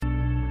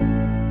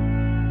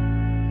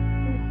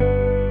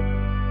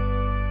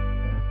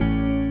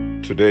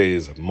Today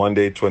is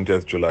Monday,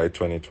 20th July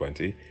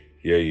 2020.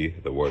 Hear ye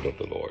the word of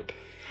the Lord.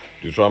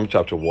 Deuteronomy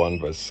chapter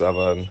 1, verse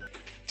 7.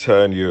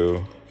 Turn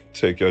you,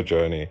 take your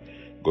journey,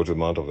 go to the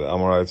mount of the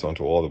Amorites,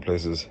 unto all the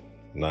places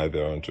nigh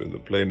thereunto, in the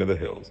plain of the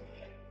hills,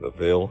 the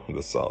vale in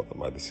the south, and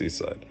by the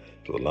seaside,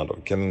 to the land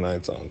of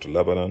Canaanites, and unto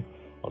Lebanon,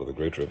 unto the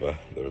great river,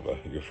 the river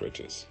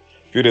Euphrates.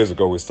 A few days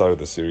ago, we started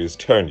the series,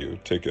 Turn You,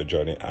 Take Your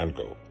Journey, and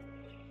Go.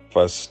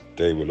 First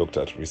day, we looked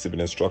at receiving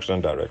instruction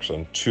and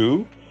direction.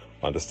 2,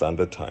 understand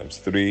the times.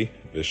 3,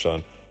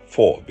 vision.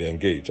 4, be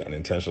engaged and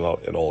intentional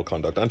in all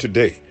conduct. And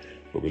today,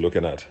 we'll be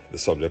looking at the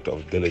subject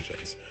of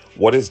diligence.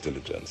 What is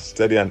diligence?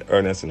 Steady and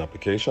earnest in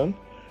application,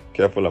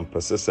 careful and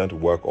persistent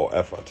work or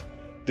effort.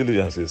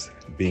 Diligence is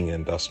being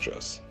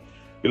industrious.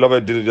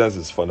 Beloved, diligence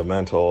is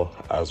fundamental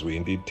as we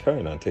indeed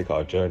turn and take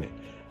our journey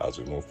as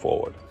we move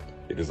forward.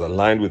 It is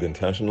aligned with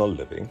intentional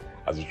living,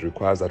 as it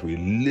requires that we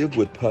live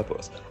with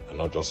purpose and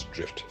not just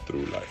drift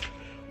through life.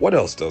 What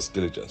else does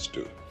diligence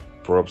do?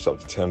 Proverbs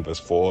chapter 10 verse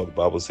 4, the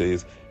Bible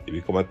says, "He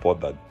becometh poor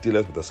that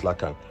dealeth with the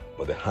slack hand,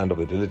 but the hand of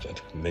the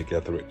diligent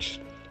maketh rich."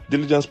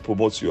 Diligence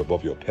promotes you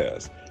above your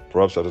peers.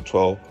 Proverbs chapter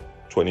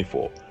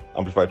 12:24,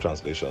 Amplified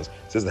Translations,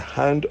 says, "The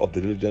hand of the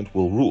diligent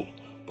will rule,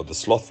 but the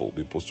slothful will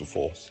be put to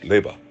forced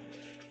labor."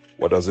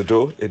 What does it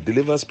do? It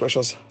delivers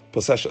precious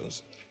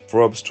possessions.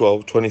 Proverbs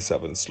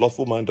 12:27,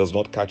 "Slothful man does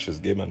not catch his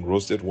game and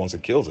roast it once he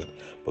kills it,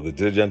 but the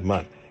diligent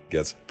man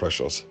gets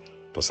precious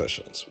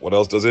possessions." What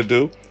else does it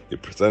do?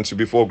 It presents you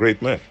before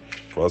great men.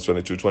 Proverbs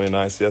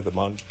 22:29 saith, "The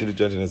man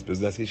diligent in his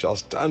business, he shall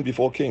stand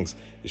before kings.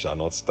 He shall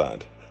not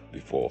stand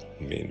before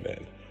mean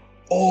men."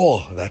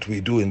 All that we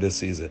do in this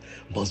season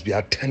must be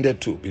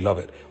attended to,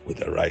 beloved, with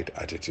the right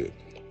attitude.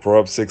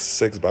 Proverbs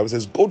 6:6, Bible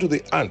says, "Go to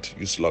the ant,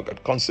 you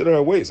sluggard, consider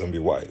her ways and be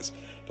wise.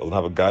 Doesn't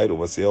have a guide,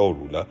 overseer, or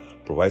ruler,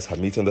 provides her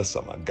meat in the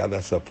summer,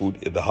 gathers her food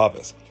in the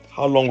harvest.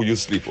 How long will you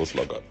sleep, O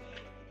sluggard?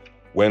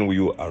 When will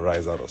you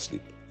arise out of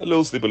sleep? A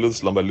little sleep, a little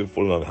slumber, a little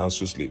falling on hands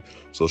to sleep.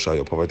 So shall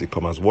your poverty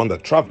come as one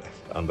that travelleth,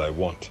 and thy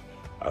want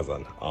as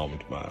an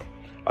armed man."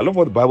 I love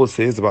what the Bible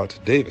says about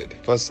David.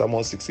 1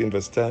 Samuel 16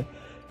 verse 10,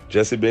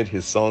 Jesse made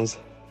his sons,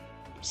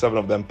 7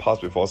 of them pass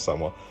before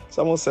Samuel.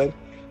 Samuel said,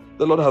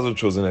 "The Lord hasn't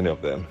chosen any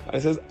of them." And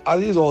he says, "Are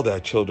these all their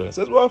children?" He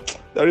says, "Well,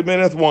 there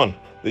remaineth one,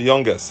 the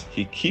youngest.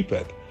 He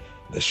keepeth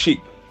the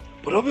sheep."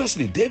 But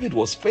obviously, David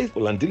was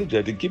faithful and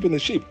diligent in keeping the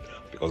sheep,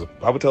 because the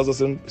Bible tells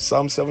us in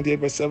Psalm 78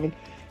 verse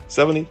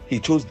 70, he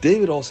chose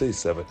David also his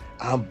servant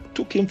and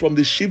took him from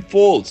the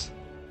sheepfolds.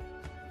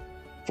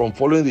 From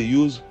following the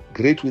ewes,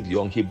 great with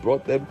young, he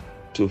brought him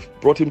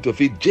to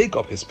feed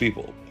Jacob his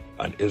people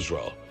and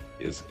Israel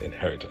his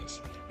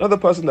inheritance. Another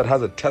person that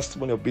has a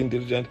testimony of being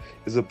diligent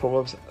is the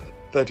Proverbs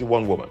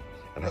 31 woman,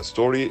 and her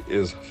story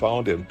is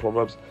found in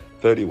Proverbs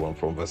 31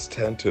 from verse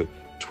 10 to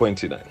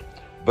 29.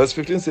 Verse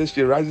 15 says,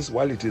 "She rises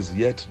while it is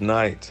yet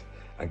night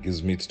and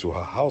gives meat to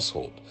her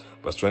household."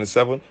 Verse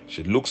 27,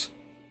 "She looks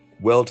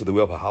well to the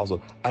way of her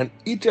household and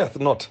eateth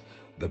not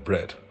the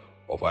bread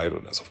of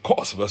idleness." Of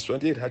course, verse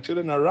 28, "Her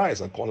children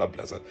arise and call her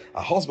blessed,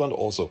 her husband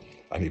also,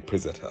 and he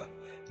praiseth her.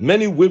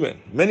 Many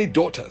women, many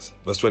daughters,"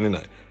 verse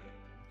 29,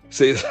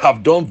 says,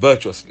 "have done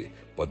virtuously,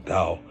 but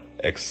thou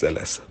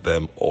excellest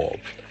them all."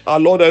 Our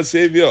Lord and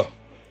Savior,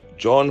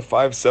 John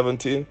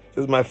 5:17,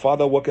 says, "My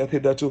Father worketh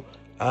hitherto,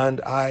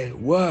 and I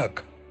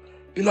work."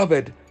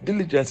 Beloved,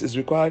 diligence is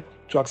required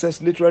to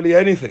access literally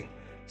anything.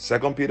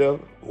 2 Peter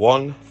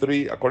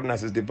 1:3, "According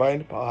as his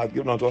divine power hath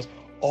given unto us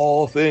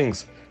all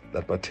things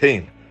that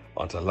pertain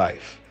unto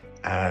life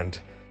and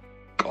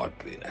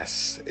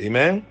godliness."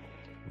 Amen.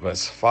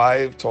 Verse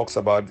 5 talks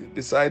about,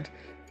 beside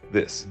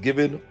this,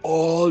 "Giving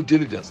all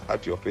diligence,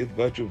 add to your faith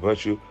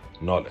virtue,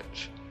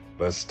 knowledge."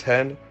 Verse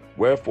 10,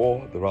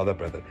 "Wherefore the rather,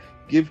 brethren,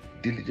 give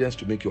diligence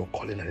to make your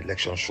calling and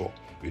election sure.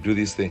 We do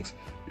these things,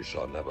 you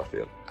shall never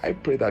fail." I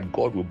pray that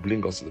God will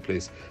bring us to the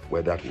place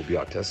where that will be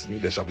our testimony.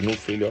 There shall be no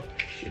failure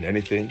in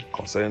anything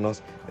concerning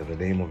us, in the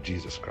name of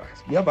Jesus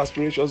Christ. We have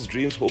aspirations,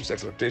 dreams, hopes,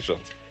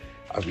 expectations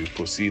as we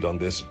proceed on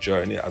this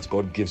journey, as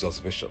God gives us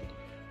vision.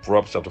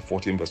 Proverbs chapter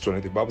 14 verse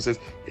 20, the Bible says,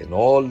 "In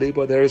all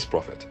labor there is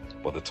profit,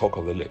 but the talk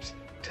of the lips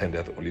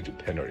tendeth only to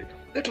penury."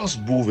 Let us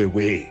move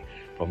away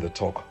from the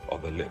talk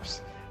of the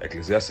lips.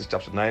 Ecclesiastes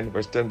chapter 9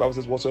 verse 10, the Bible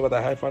says, "Whatsoever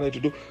thy hand findeth to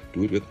do,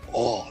 do it with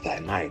all thy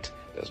might.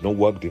 There's no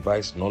work,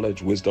 device,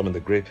 knowledge, wisdom in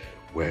the grave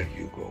where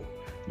you go."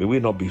 May we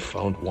not be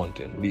found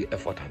wanting, really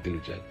effort and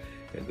diligent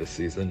in this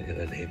season, in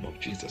the name of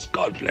Jesus.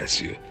 God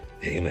bless you.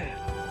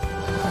 Amen.